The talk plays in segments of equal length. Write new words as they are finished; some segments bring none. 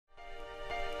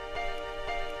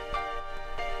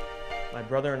My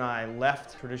brother and I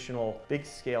left traditional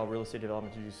big-scale real estate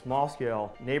development to do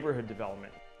small-scale neighborhood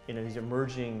development in these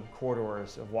emerging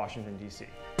corridors of Washington, D.C.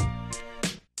 I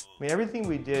mean, everything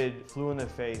we did flew in the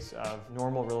face of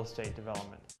normal real estate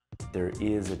development. There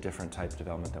is a different type of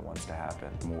development that wants to happen,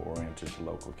 more oriented to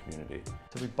local community.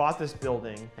 So we bought this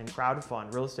building and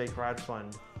crowdfund, real estate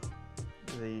crowdfund,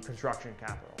 the construction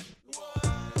capital.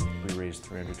 We raised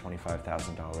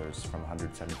 $325,000 from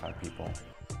 175 people.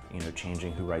 You know,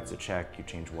 changing who writes a check, you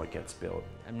change what gets built.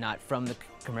 I'm not from the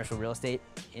commercial real estate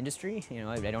industry. You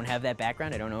know, I don't have that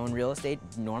background. I don't own real estate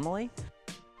normally.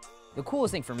 The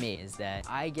coolest thing for me is that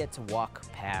I get to walk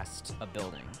past a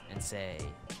building and say,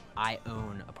 I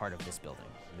own a part of this building.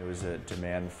 There was a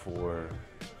demand for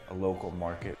a local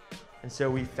market. And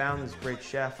so we found this great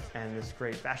chef and this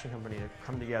great fashion company to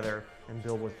come together and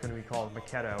build what's going to be called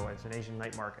Maketto. It's an Asian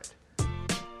night market.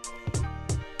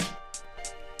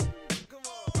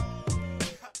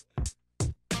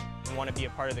 Want to be a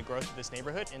part of the growth of this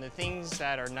neighborhood. And the things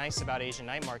that are nice about Asian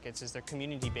night markets is they're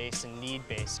community-based and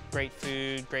need-based. Great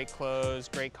food, great clothes,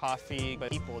 great coffee,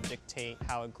 but people dictate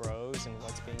how it grows and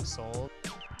what's being sold.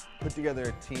 Put together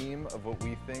a team of what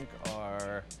we think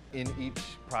are, in each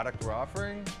product we're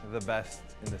offering, the best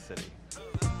in the city.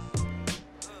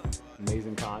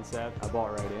 Amazing concept. I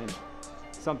bought right in.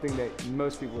 Something that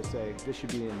most people would say, this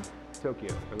should be in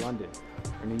Tokyo or London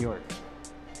or New York.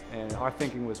 And our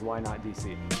thinking was, why not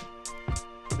DC?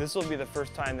 This will be the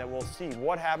first time that we'll see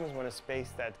what happens when a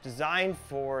space that's designed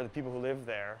for the people who live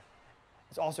there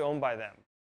is also owned by them.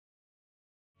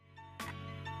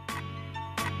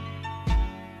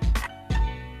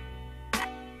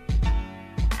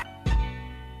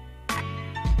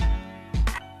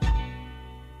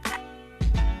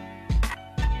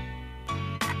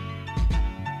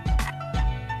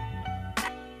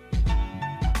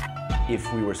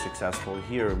 If we were successful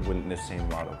here, wouldn't this same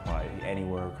model apply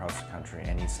anywhere across the country,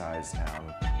 any size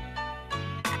town?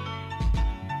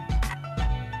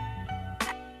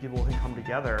 People can come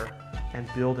together and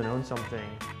build and own something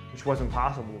which wasn't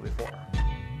possible before.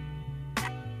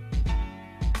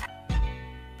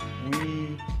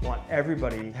 We want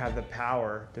everybody to have the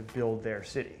power to build their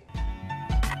city.